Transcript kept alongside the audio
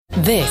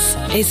This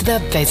is the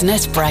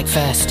Business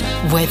Breakfast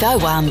with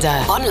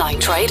Oanda. Online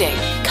trading,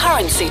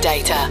 currency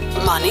data,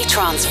 money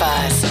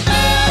transfers.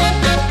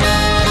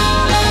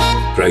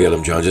 Greg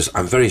Ellam-Jarges,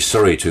 I'm very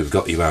sorry to have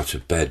got you out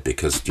of bed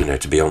because,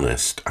 to be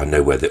honest, I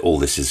know where all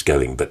this is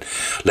going, but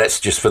let's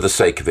just, for the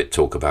sake of it,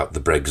 talk about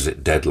the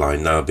Brexit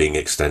deadline now being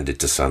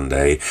extended to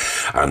Sunday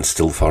and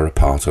still far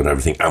apart on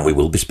everything, and we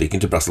will be speaking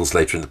to Brussels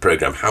later in the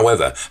programme.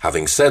 However,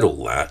 having said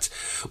all that,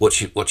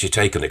 what's your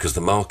take on it? Because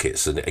the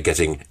markets are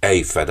getting,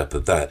 fed up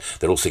of that.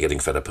 They're also getting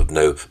fed up of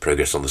no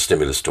progress on the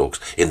stimulus talks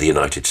in the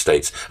United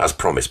States, as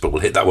promised, but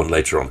we'll hit that one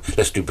later on.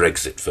 Let's do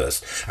Brexit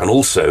first. And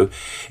also,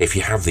 if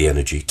you have the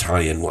energy,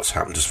 tie in what's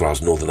happened as far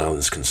as Northern Ireland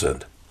is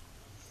concerned.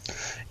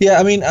 Yeah,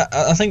 I mean,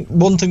 I think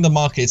one thing the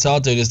markets are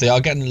doing is they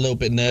are getting a little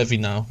bit nervy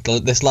now.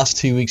 This last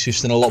 2 weeks, we've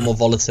seen a lot more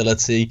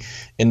volatility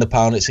in the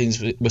pound. It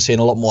seems we're seeing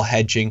a lot more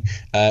hedging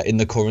in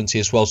the currency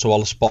as well. So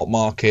while the spot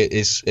market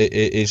is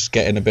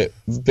getting a bit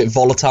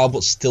volatile,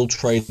 but still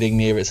trading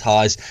near its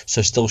highs,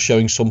 so still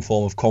showing some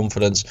form of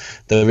confidence,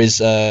 there is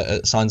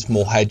signs of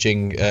more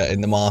hedging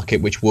in the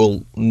market, which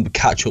will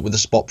catch up with the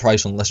spot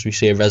price unless we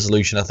see a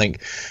resolution, I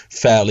think,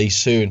 fairly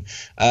soon.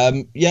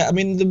 Yeah, I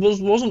mean, there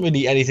wasn't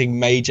really anything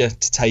major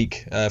to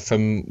take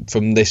from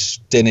this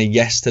dinner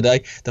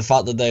yesterday. The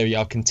fact that they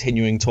are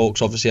continuing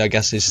talks, obviously, I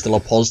guess, is still a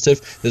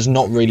positive. There's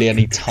not really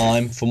any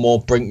time for more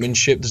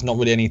brinkmanship. There's not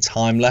really any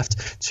time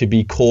left to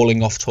be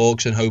calling off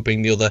talks and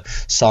hoping the other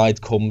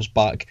side comes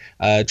back,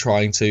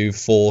 trying to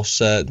force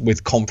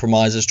with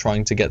compromises,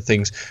 trying to get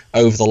things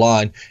over the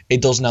line.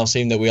 It does now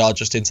seem that we are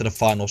just into the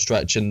final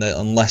stretch, and that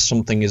unless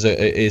something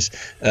is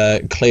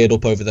cleared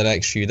up over the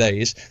next few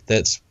days,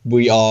 that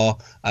we are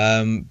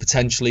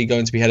potentially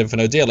going to be heading for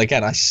no deal.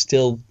 Again, I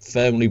still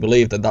firmly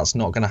believe that that's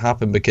not going to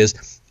happen,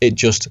 because it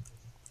just,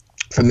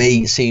 for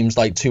me, seems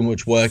like too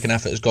much work and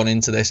effort has gone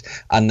into this,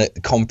 and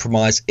that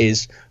compromise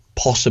is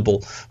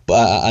possible.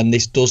 But and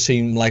this does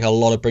seem like a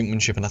lot of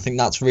brinkmanship, and I think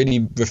that's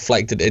really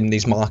reflected in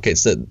these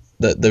markets, that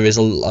there is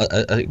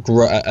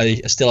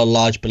still a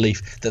large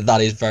belief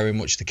that is very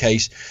much the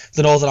case.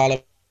 The Northern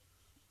Ireland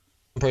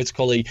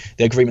Protocol, the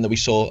agreement that we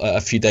saw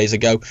a few days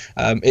ago,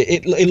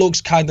 it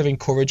looks kind of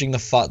encouraging, the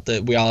fact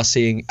that we are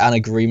seeing an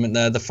agreement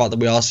there, the fact that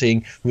we are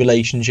seeing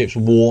relationships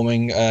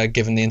warming,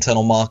 given the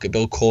internal market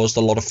bill caused a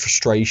lot of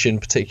frustration,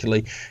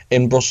 particularly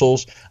in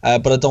Brussels,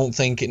 but I don't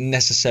think it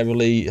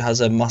necessarily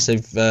has a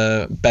massive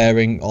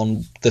bearing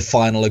on the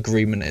final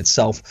agreement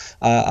itself.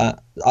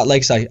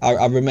 Like I say,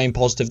 I remain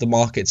positive. The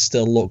markets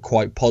still look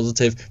quite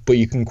positive, but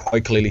you can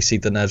quite clearly see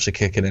the nerves are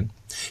kicking in.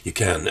 You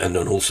can, and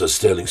also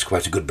sterling's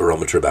quite a good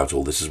barometer about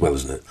all this as well,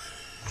 isn't it?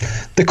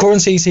 The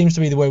currency seems to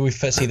be the way we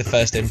see the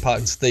first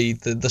impact.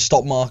 The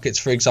stock markets,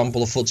 for example,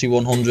 the FTSE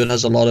 100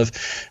 has a lot of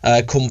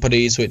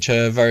companies which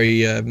are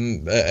very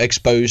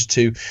exposed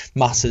to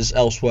masses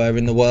elsewhere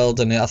in the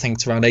world, and I think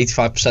it's around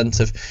 85%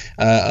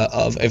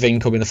 of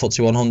income in the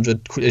FTSE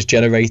 100 is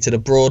generated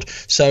abroad.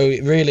 So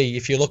really,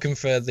 if you're looking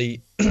for the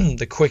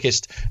the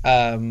quickest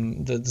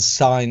the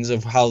signs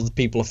of how the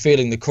people are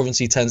feeling, the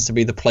currency tends to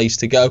be the place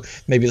to go.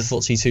 Maybe the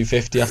FTSE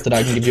 250 after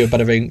that can give you a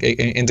better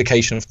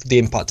indication of the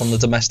impact on the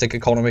domestic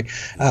economy,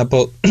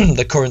 but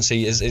the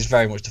currency is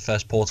very much the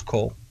first port of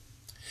call.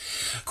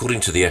 According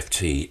to the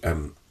FT,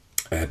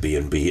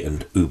 Airbnb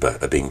and Uber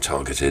are being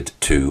targeted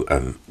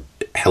to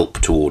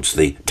help towards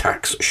the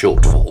tax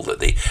shortfall that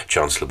the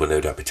Chancellor will no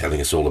doubt be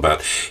telling us all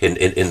about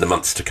in the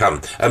months to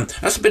come.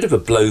 That's a bit of a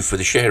blow for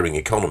the sharing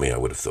economy, I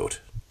would have thought.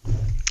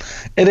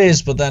 It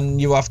is, but then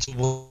you have to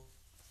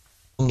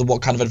wonder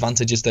what kind of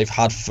advantages they've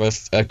had for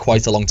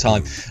quite a long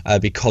time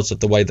because of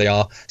the way they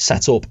are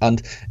set up.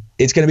 And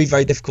it's going to be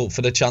very difficult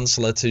for the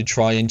Chancellor to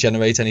try and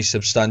generate any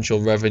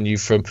substantial revenue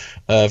from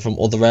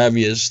other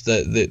areas.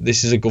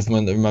 This is a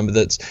government, remember,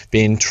 that's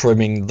been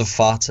trimming the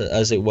fat,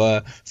 as it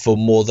were, for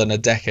more than a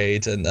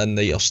decade, and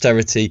the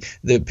austerity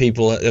that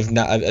people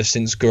have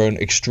since grown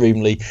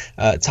extremely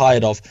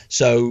tired of.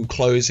 So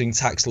closing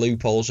tax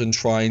loopholes and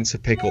trying to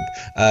pick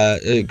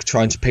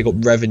up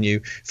revenue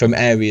from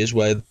areas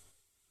where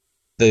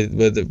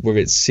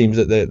it seems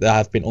that they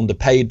have been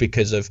underpaid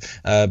because of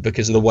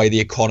the way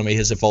the economy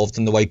has evolved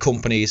and the way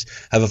companies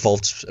have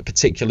evolved,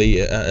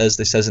 particularly as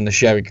this says in the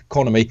sharing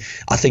economy,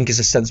 I think is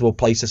a sensible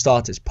place to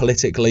start. It's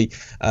politically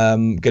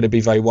going to be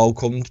very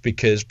welcomed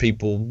because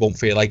people won't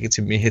feel like it's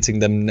going to be hitting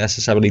them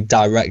necessarily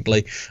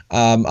directly,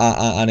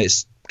 and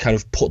it's kind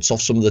of puts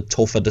off some of the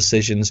tougher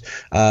decisions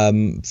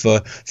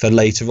for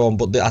later on.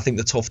 But I think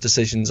the tough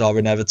decisions are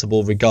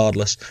inevitable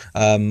regardless.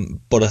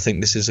 But I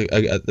think this is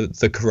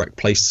the correct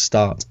place to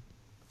start.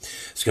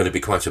 It's going to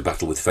be quite a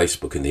battle with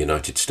Facebook in the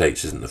United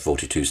States, isn't there?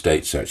 42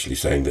 states actually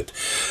saying that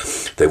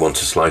they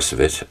want a slice of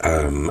it.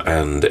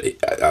 And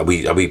are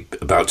we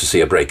about to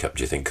see a breakup,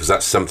 do you think? Because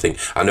that's something,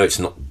 I know it's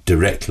not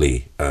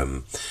directly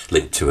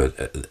linked to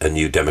a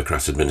new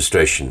Democrat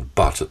administration,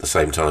 but at the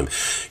same time,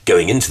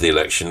 going into the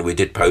election, we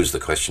did pose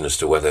the question as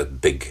to whether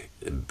big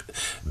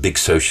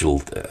social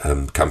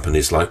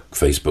companies like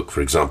Facebook, for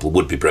example,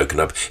 would be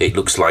broken up. It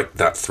looks like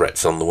that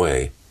threat's on the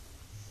way.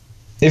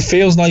 It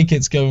feels like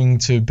it's going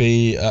to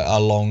be a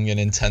long and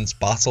intense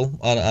battle,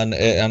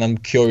 and I'm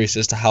curious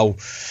as to how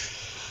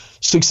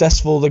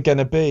successful they're going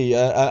to be,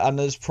 and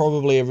there's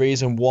probably a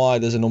reason why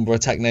there's a number of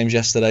tech names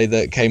yesterday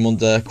that came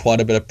under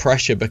quite a bit of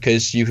pressure,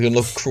 because you can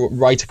look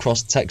right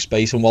across the tech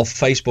space, and while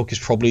Facebook is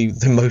probably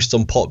the most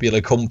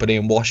unpopular company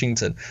in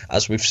Washington,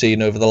 as we've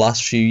seen over the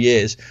last few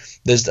years,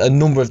 there's a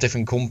number of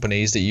different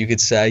companies that you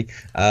could say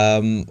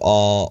are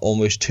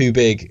almost too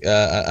big,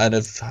 and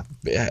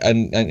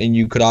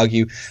you could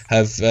argue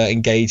have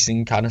engaged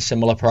in kind of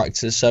similar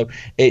practices. So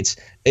it's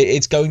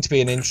going to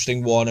be an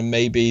interesting one, and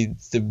maybe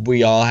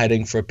we are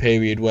heading for a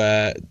period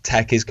where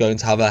tech is going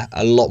to have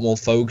a lot more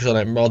focus on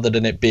it, rather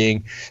than it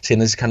being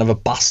seen as kind of a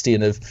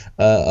bastion of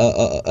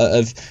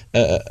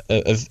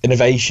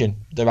innovation.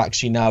 They're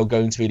actually now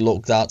going to be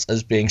looked at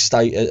as being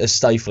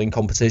stifling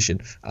competition,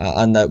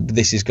 and that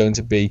this is going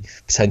to be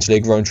potentially a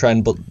growing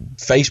trend. But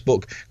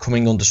Facebook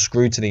coming under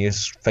scrutiny,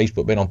 as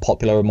Facebook being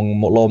unpopular among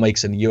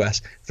lawmakers in the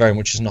US, very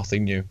much is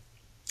nothing new.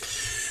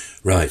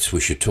 Right, we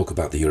should talk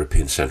about the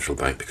European Central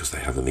Bank, because they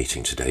have a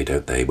meeting today,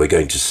 don't they? We're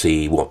going to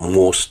see,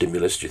 more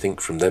stimulus, do you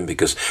think, from them?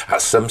 Because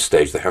at some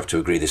stage they have to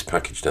agree this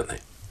package, don't they?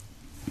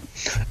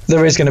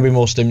 There is going to be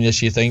more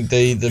stimulus, you think.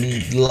 The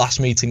last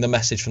meeting, the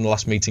message from the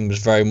last meeting was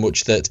very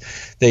much that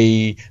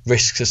the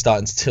risks are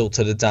starting to tilt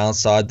to the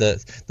downside,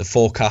 that the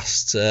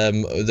forecasts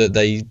that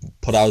they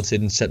put out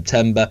in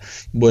September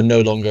were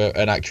no longer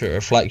an accurate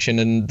reflection,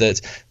 and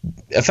that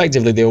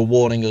effectively they were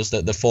warning us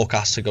that the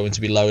forecasts are going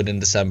to be lowered in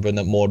December and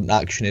that more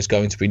action is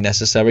going to be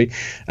necessary.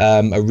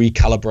 A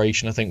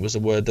recalibration, I think, was the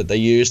word that they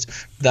used.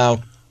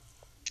 Now,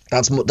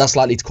 that's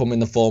likely to come in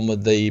the form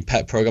of the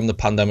PEP program, the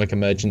Pandemic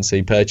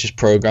Emergency Purchase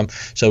Program.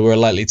 So we're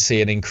likely to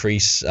see an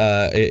increase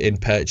in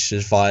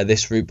purchases via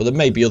this route, but there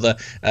may be other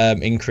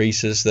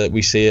increases that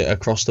we see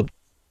across the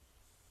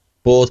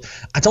board.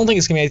 I don't think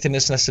it's going to be anything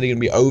that's necessarily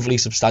going to be overly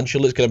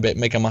substantial. It's going to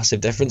make a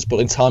massive difference, but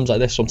in times like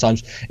this,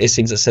 sometimes it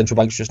seems that central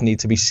banks just need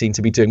to be seen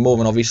to be doing more.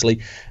 And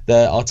obviously,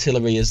 the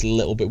artillery is a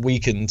little bit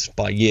weakened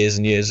by years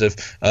and years of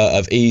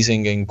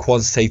easing and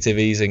quantitative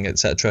easing,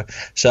 etc.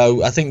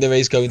 So I think there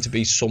is going to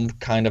be some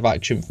kind of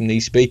action from the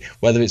ECB.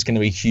 Whether it's going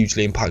to be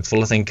hugely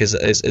impactful, I think,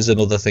 is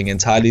another thing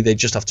entirely. They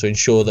just have to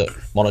ensure that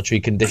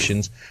monetary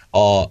conditions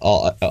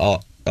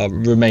are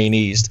remain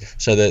eased,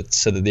 so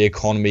that the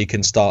economy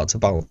can start to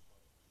bounce.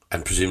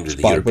 And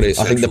presumably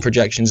I think the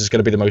projections is going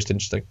to be the most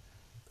interesting.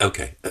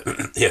 Okay,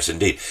 yes,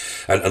 indeed.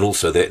 And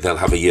also they'll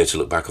have a year to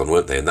look back on,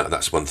 won't they? And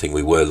that's one thing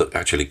we were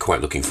actually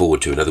quite looking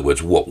forward to. In other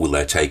words, what will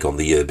their take on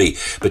the year be?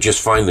 But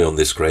just finally on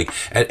this, Craig,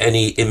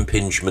 any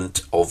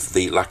impingement of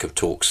the lack of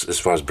talks as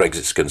far as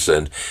Brexit's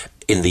concerned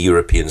in the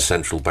European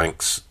Central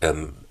Bank's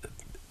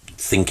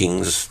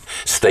thinkings,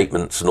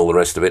 statements and all the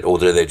rest of it, or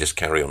do they just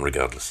carry on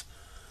regardless?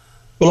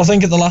 Well, I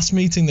think at the last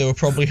meeting they were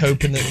probably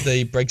hoping that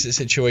the Brexit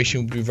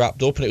situation would be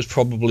wrapped up, and it was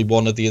probably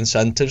one of the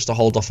incentives to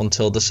hold off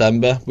until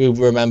December. We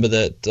remember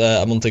that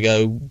a month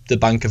ago the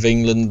Bank of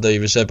England, the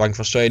Reserve Bank of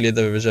Australia,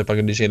 the Reserve Bank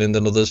of New Zealand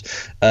and others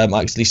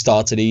actually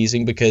started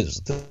easing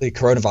because the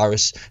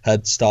coronavirus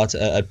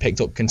had picked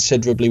up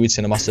considerably. We'd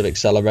seen a massive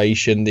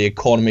acceleration. The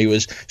economy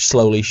was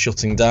slowly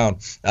shutting down,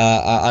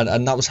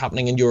 and that was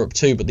happening in Europe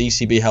too, but the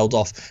ECB held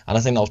off, and I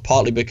think that was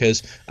partly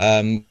because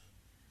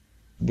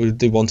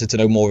they wanted to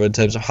know more in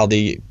terms of how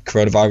the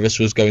coronavirus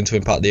was going to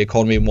impact the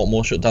economy and what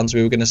more shutdowns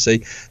we were going to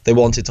see. They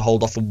wanted to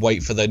hold off and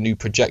wait for their new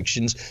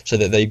projections so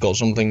that they got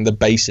something, the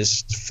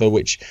basis for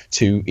which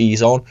to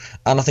ease on.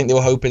 And I think they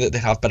were hoping that they'd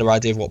have a better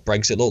idea of what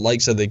Brexit looked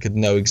like, so they could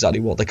know exactly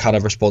what the kind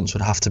of response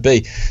would have to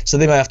be. So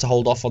they may have to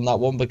hold off on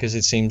that one, because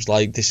it seems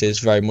like this is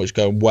very much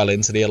going well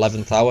into the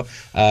 11th hour.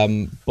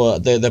 But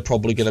they're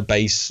probably going to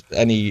base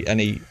any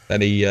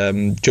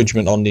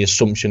judgment on the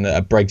assumption that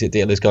a Brexit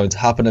deal is going to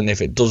happen. And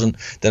if it doesn't,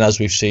 then as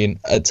we've seen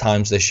at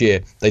times this year,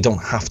 they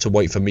don't have to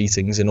wait for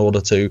meetings in order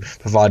to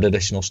provide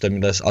additional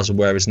stimulus as and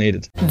where is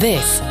needed.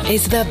 This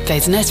is the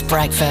Business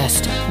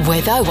Breakfast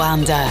with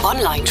Oanda.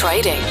 Online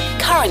trading,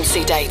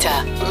 currency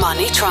data,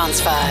 money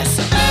transfers.